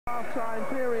half-time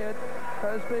period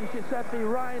has been Giuseppe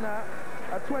Reina,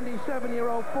 a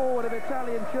 27-year-old forward of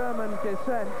Italian-German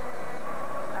descent.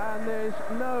 And there's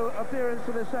no appearance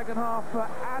in the second half for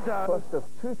Addo. First of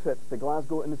two trips to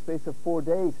Glasgow in the space of 4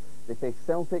 days. They face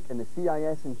Celtic in the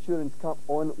CIS Insurance Cup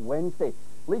on Wednesday.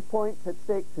 League points at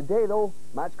stake today, though.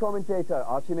 Match commentator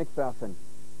Archie McPherson.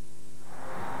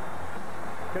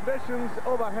 Conditions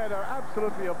overhead are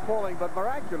absolutely appalling, but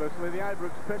miraculously the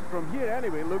Ibrox pitch from here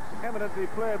anyway looks eminently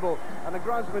playable. And the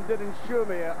groundsman did assure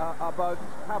me about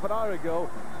half an hour ago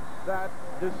that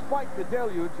despite the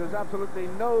deluge, there's absolutely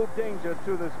no danger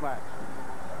to this match.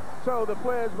 So the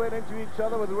players went into each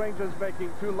other, with the Rangers making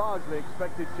two largely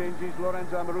expected changes.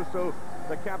 Lorenzo Amoruso,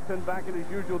 the captain, back in his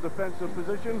usual defensive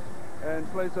position in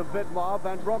place of Vidmar.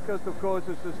 Van Bronckhorst, of course,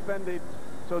 is suspended,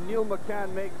 so Neil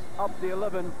McCann makes up the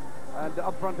 11. And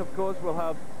up front, of course, we'll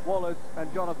have Wallace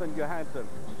and Jonathan Johansson.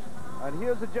 And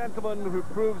here's a gentleman who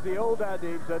proves the old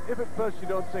adage that if at first you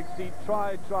don't succeed,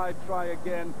 try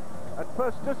again. At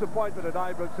first, disappointment at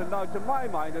Ibrox, and now, to my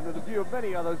mind, and in the view of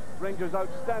many others, Rangers'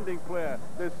 outstanding player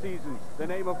this season. The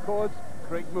name, of course,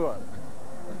 Craig Moore.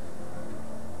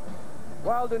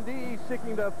 While Dundee,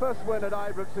 seeking their first win at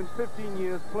Ibrox in 15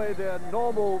 years, play their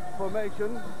normal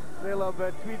formation. They'll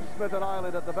have Tweed, Smith and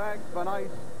Ireland at the back, Van Ice,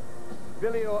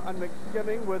 Villio and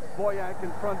McSkimming, with Boyack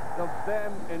in front of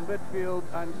them in midfield,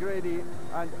 and Grady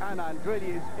and Anna. And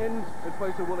Grady is in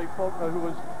place of Willie Faulkner, who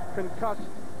was concussed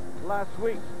last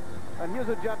week. And here's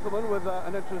a gentleman with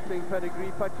an interesting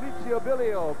pedigree, Patrizio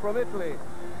Villio from Italy,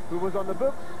 who was on the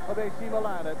books of AC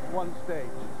Milan at one stage.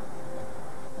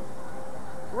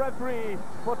 Referee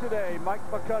for today, Mike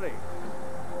McCurry.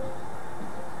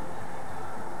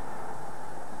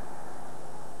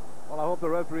 Well, I hope the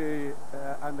referee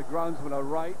and the groundsman are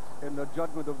right in their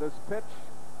judgment of this pitch.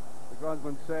 The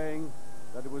groundsman saying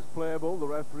that it was playable, the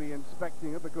referee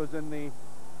inspecting it, because in the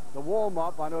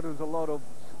warm-up, I know there was a lot of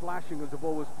splashing as the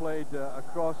ball was played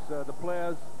across the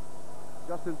players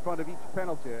just in front of each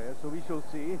penalty area, so we shall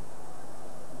see.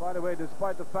 By the way,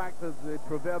 despite the fact that the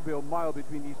proverbial mile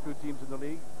between these two teams in the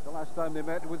league, the last time they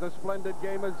met, it was a splendid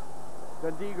game as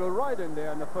Dundee go right in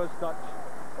there in the first touch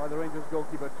by the Rangers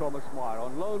goalkeeper Thomas Meyer,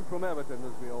 on loan from Everton,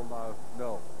 as we all now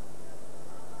know.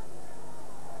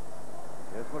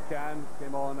 Yes, McCann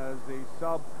came on as the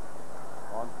sub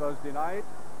on Thursday night.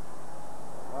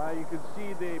 You can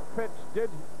see the pitch did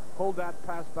hold that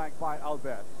pass back by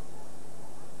Albert.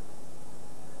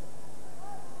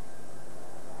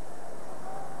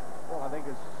 Well, I think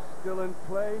it's still in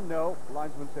play. No,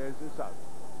 linesman says it's out.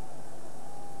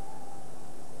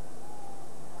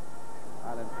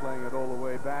 Allen playing it all the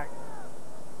way back.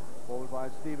 Followed by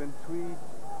Stephen Tweed.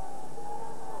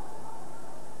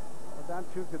 Well, Dan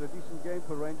Tuke did a decent game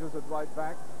for Rangers at right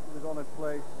back. He was on in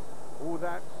place. Oh,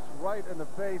 that's right in the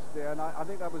face there, and I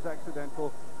think that was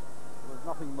accidental. There was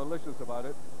nothing malicious about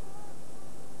it.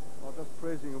 Well, just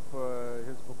praising him for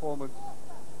his performance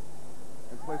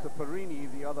in place of Perini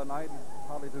the other night. He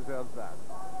hardly deserves that.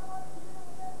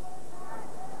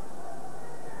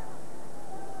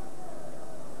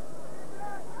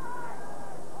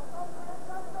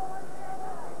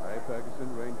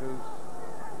 Ferguson, Rangers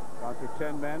down to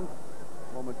 10 men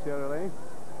momentarily.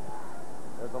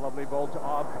 There's a lovely ball to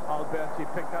Albert. He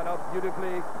picked that up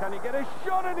beautifully. Can he get a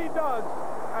shot? And he does.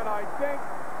 And I think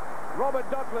Robert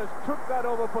Douglas took that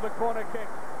over for the corner kick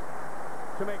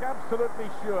to make absolutely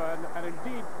sure. And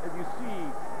indeed, if you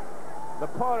see the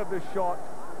power of the shot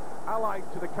allied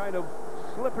to the kind of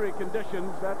slippery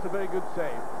conditions, that's a very good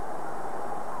save.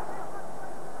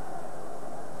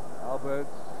 Albert's,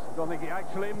 I don't think he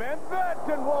actually meant that,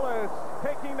 and Wallace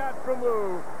taking that from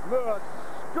Moore. Moore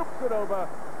scoops it over.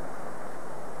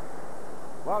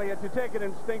 Well, he had to take it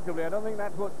instinctively. I don't think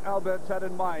that's what Albert's had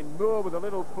in mind. Moore with a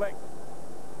little flick,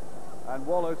 and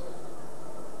Wallace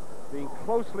being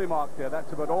closely marked there.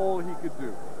 That's about all he could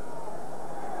do.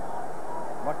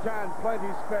 McCann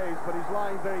plenty space, but he's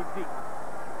lying very deep.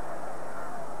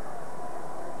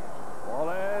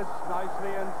 Wallace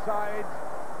nicely inside.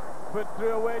 Put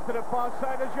through away to the far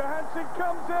side as Johansson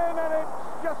comes in, and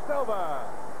it's just over.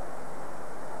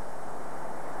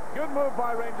 Good move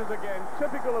by Rangers again,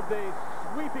 typical of the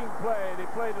sweeping play they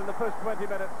played in the first 20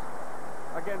 minutes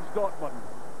against Dortmund.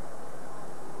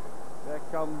 There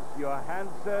comes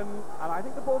Johansson, and I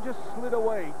think the ball just slid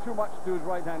away too much to his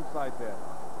right-hand side there.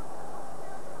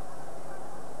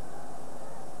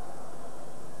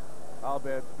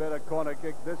 Albert's better corner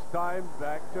kick this time,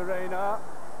 back to Reina.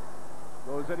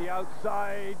 Goes to the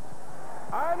outside,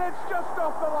 and it's just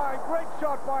off the line. Great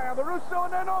shot by Amoruso,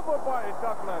 and then over by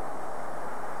Douglas.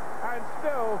 And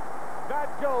still,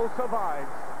 that goal survives.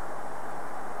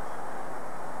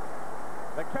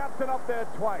 The captain up there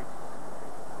twice.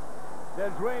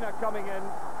 There's Rayner coming in,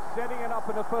 setting it up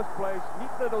in the first place.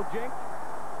 Neat little jink.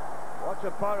 Watch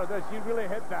the power of this. He really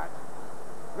hit that.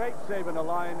 Great save in the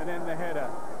line, and then the header.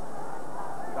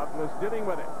 Douglas dealing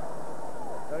with it.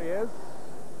 There he is.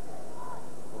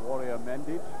 The warrior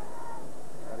Mendic.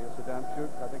 Darius Adamchuk.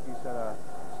 I think he's had a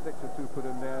stick or two put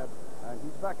in there, and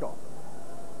he's back on.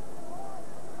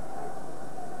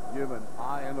 Newman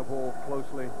eyeing the ball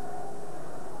closely.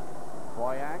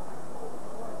 Boyack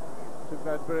took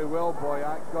that very well.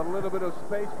 Boyack got a little bit of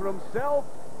space for himself,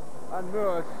 and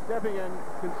Moore stepping in,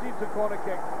 concedes a corner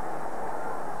kick.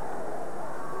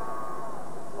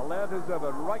 Alert as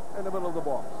ever, right in the middle of the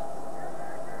box.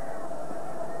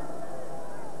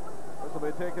 This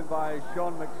will be taken by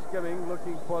Sean McSkimming,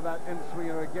 looking for that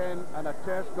in-swinger again, and a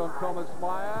test on Thomas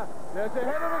Meyer. There's a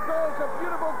header that goes, a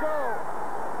beautiful goal.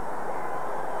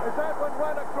 As that one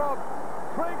went across,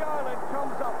 Craig Ireland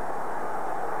comes up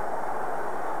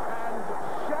and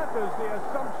shatters the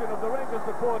assumption of the Rangers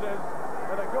supporters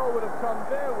that a goal would have come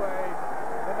their way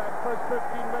in that first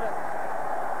 15 minutes.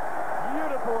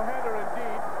 Beautiful header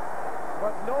indeed,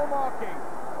 but no marking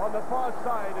on the far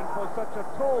side, and for such a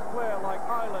tall player like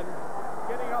Ireland,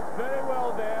 getting up very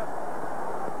well there.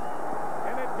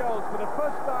 And it goes for the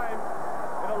first time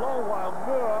in a long while.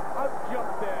 Moore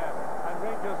out-jumped there, and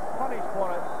Rangers punished for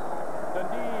it.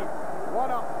 Dundee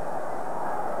one up.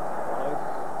 Wallace,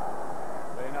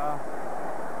 Rayner,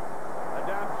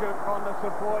 Adamchuk on the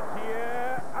support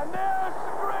here, and there's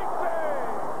a great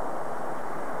save!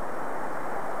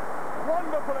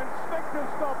 Wonderful instinctive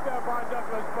stop there by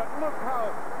Douglas, but look how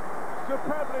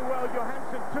superbly well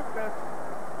Johansson took this.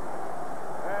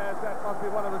 As that must be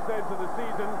one of the saves of the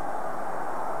season.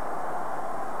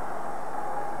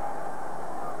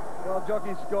 Well,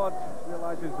 Jockey Scott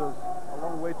realizes there's a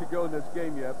long way to go in this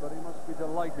game yet, but he must be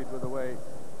delighted with the way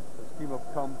this team have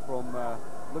come from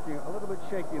looking a little bit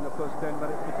shaky in the first 10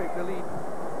 minutes to take the lead.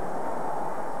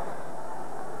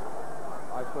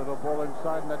 Nice little ball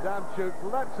inside, and Adamchuk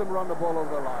lets him run the ball over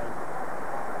the line.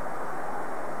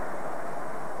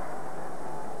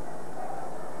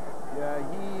 Yeah,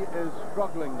 he is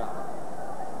struggling now.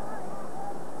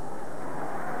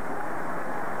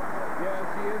 Yes,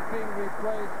 he is being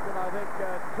replaced, and I think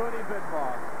Tony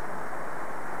Bidmark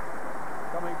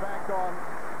coming back on.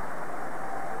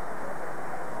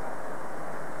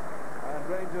 And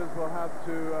Rangers will have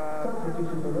to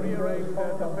rearrange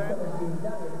their defense.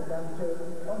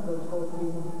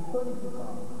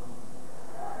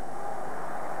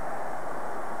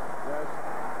 Yes.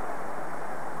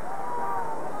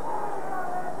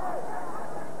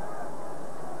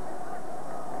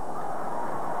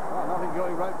 Well, nothing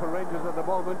going right for Rangers at the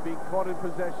moment, being caught in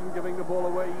possession, giving the ball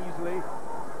away easily.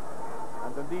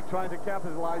 And Dundee trying to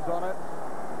capitalize on it.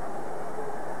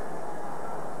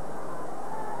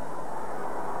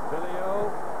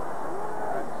 Vilio.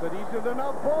 And Sadisha,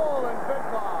 enough ball, and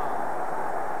Bidmar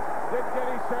did get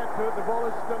his set to it. The ball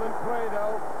is still in play,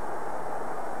 though.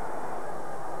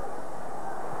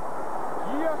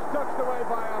 Just touched away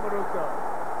by Amaruso.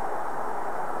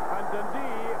 And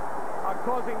Dundee are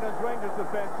causing this Rangers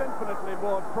defense infinitely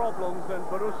more problems than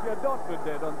Borussia Dortmund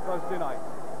did on Thursday night.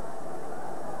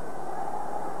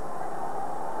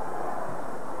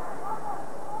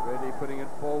 Really putting it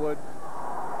forward.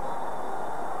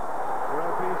 The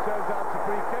referee says that's a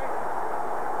free kick.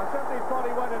 I certainly thought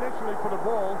he went initially for the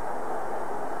ball.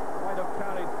 Might have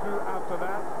carried through after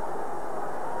that.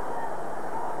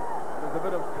 There's a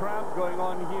bit of cramp going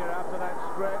on here after that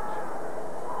stretch.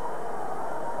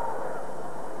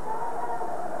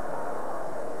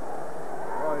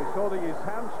 Oh, he's holding his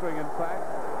hamstring, in fact.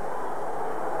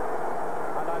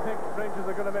 And I think Rangers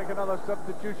are going to make another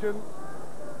substitution.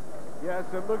 Yes,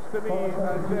 it looks to me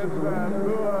as if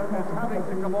Moore is having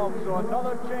to come off, so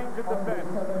another change in defense.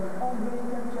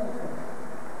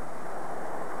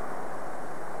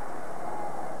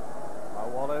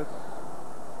 Wallace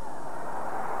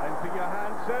into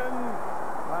Johansson,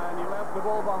 and he left the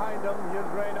ball behind him.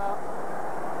 Here's Rayner.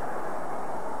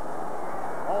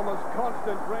 Almost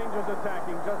constant Rangers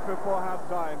attacking just before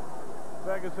half-time.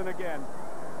 Ferguson again.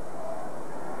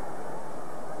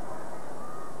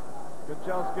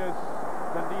 Kuchelskis,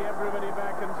 Dundee, everybody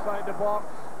back inside the box.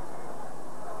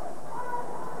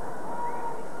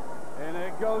 And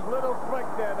it goes little flick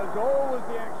there. There's always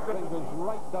the extra. It goes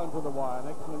right down to the wire. An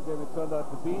excellent game it turned out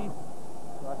to be.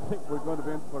 So I think we're going to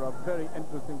be in for a very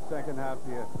interesting second half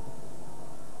here.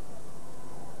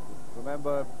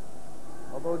 Remember,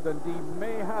 although Dundee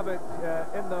may have it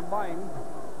in their mind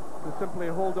to simply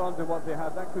hold on to what they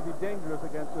have, that could be dangerous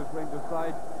against this Rangers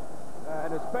side.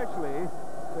 And especially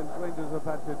since Rangers have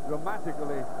had to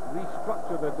dramatically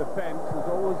restructure the defence, there's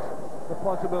always the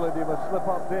possibility of a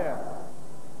slip-up there.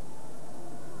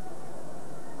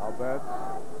 Alberts.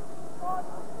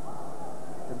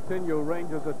 Continue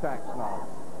Rangers attacks now.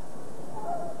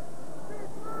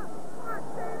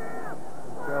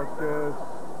 Chelskis,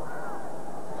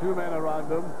 two men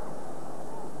around him.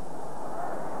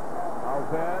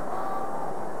 Alberts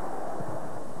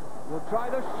will try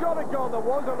the shot at goal. There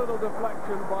was a little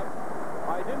deflection, but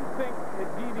I didn't think it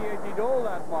deviated all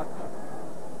that much.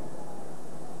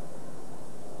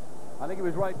 I think he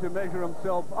was right to measure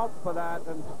himself up for that,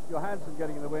 and Johansson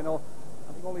getting in the way. No,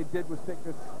 I think all he did was take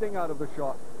the sting out of the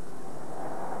shot.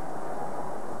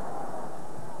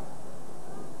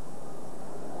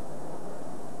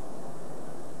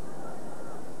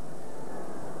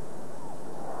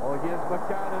 Oh, here's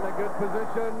McCann in a good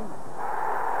position.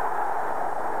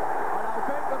 And I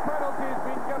think the penalty has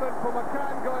been given for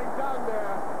McCann going down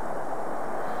there.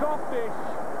 Softish,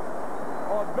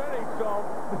 or very soft,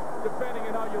 depending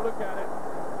on how you look at it.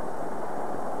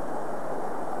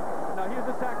 Now here's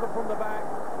a tackle from the back.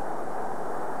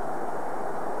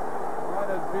 Might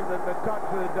have been the touch.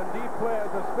 The Dundee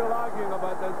players are still arguing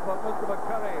about this, but Mr.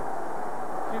 McCurry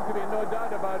seems to be no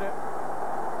doubt about it.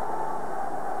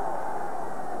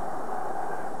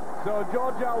 So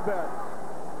George Alberts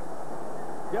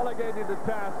delegated the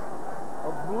task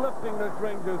of lifting this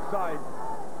Rangers side.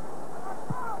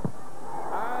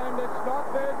 And it's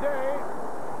not their day.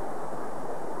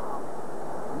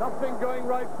 Nothing going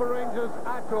right for Rangers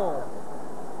at all.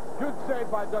 Good save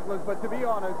by Douglas, but to be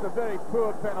honest, a very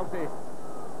poor penalty.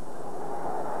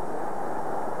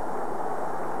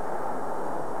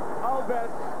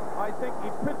 Alberts, I think,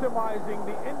 epitomizing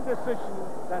the indecision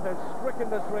that has stricken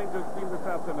this Rangers team this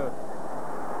afternoon.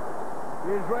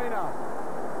 Here's Reyna.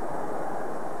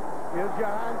 Here's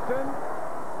Johansson.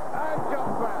 And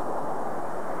jump back.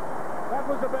 That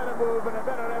was a better move and a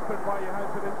better effort by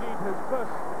Johansson. Indeed, his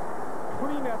first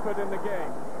clean effort in the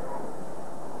game.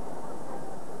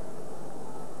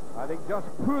 I think just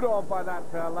put off by that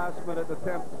last-minute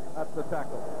attempt at the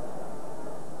tackle.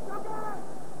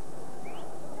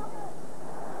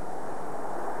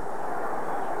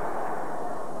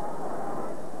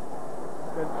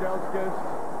 Chelskis.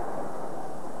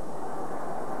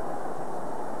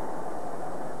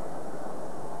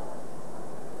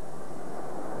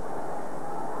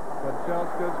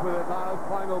 Chelskis with it now.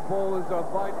 Final ball is a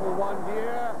vital one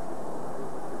here.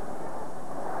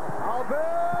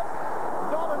 Albert,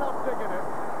 not enough dig in it.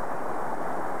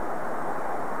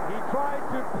 He tried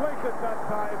to place it that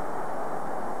time.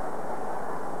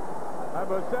 And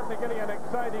was certainly getting an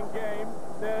exciting game.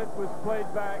 There it was played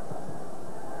back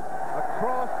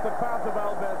across the path of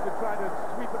Albert to try to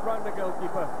sweep it round the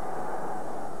goalkeeper.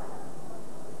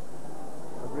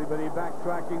 Everybody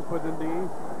backtracking for Dundee.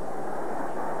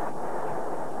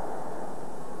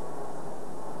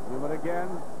 Newman again.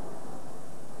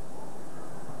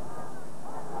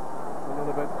 A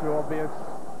little bit too obvious.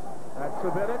 That's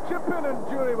a bit of chip in, and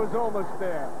Jury was almost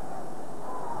there.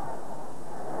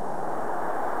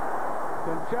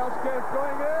 Chelskis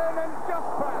going in and just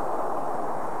past.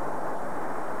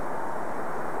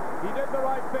 He did the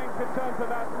right thing to turn to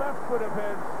that left foot of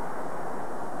his.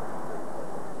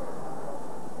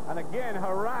 And again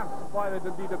harassed by the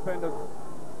Dundee defenders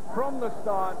from the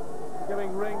start,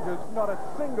 giving Rangers, not a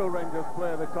single Rangers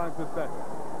player, the time to set.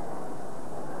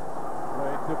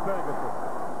 Right to Ferguson.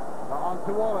 Now on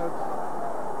to Wallace.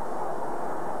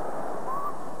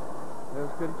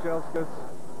 There's Chelskis.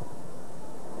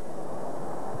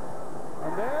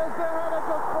 And there's the header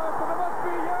just first, and it must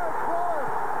be, yes,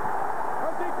 Wallace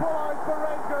has equalised for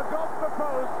Rangers off the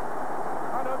post.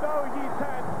 And although he's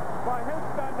had, by his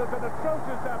standards, an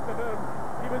atrocious afternoon,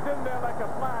 he was in there like a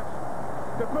flash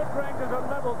to put Rangers on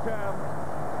level terms.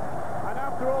 And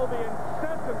after all the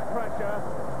incessant pressure,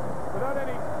 without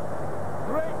any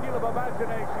great deal of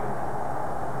imagination,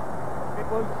 it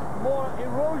was more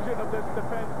erosion of this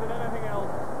defence than anything else.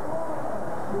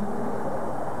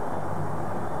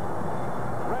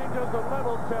 Rangers on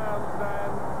level terms,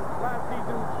 and last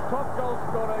season's top goal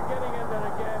scorer getting in there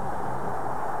again,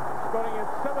 scoring his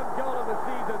 7th goal of the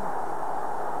season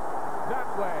that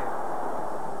way.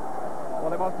 Well,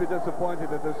 they must be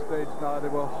disappointed at this stage now. They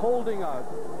were holding out,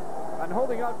 and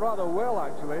holding out rather well,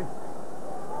 actually.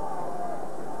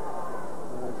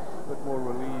 It's a bit more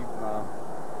relieved now.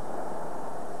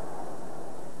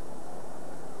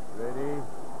 Ready.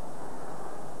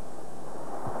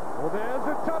 Well, there's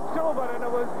a touch over, and there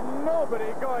was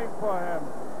nobody going for him.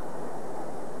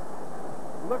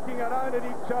 Looking around at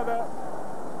each other,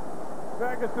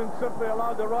 Ferguson simply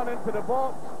allowed to run into the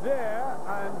box there,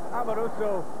 and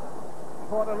Amoroso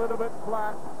caught a little bit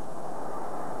flat.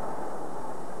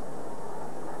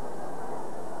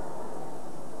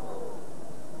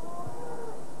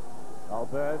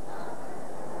 Alberts.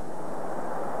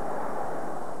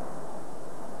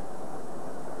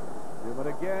 Give it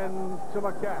again to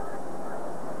McCann.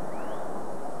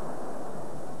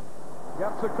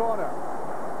 Gets the corner.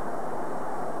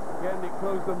 Again, he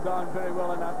closed them down very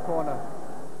well in that corner.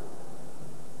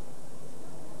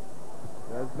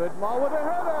 There's Vidmar with a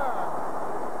header!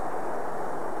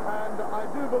 And I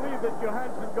do believe that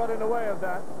Johansson got in the way of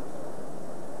that.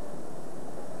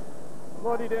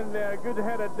 Loaded in there, good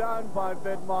header down by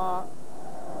Vidmar.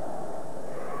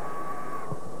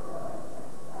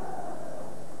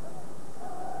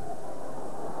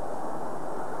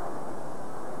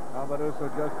 Amoroso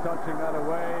just touching that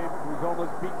away. He was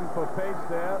almost beaten for pace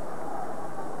there.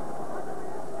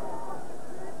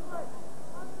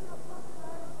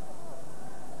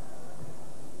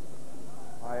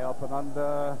 High up and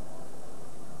under.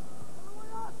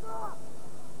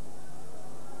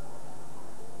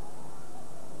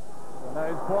 And now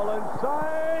his ball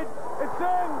inside. It's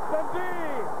in.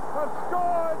 Dundee have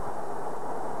scored.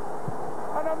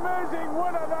 An amazing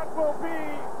winner that will be.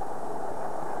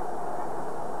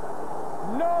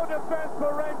 No defence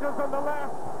for Rangers on the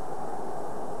left.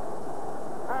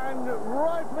 And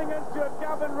rifling into it,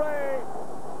 Gavin Ray.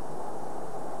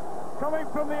 Coming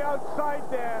from the outside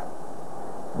there.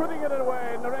 Putting it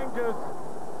away, and the Rangers,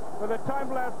 with the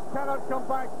time left, cannot come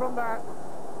back from that.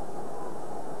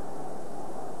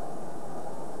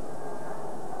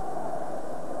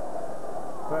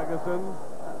 Ferguson.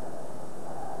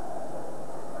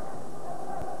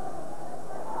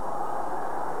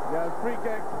 Yeah, free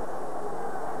kick.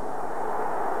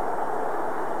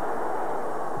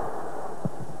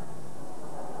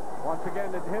 Once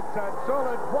again, it hits that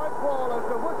solid white ball as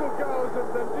the whistle goes, and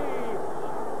Dundee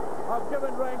have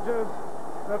given Rangers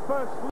the first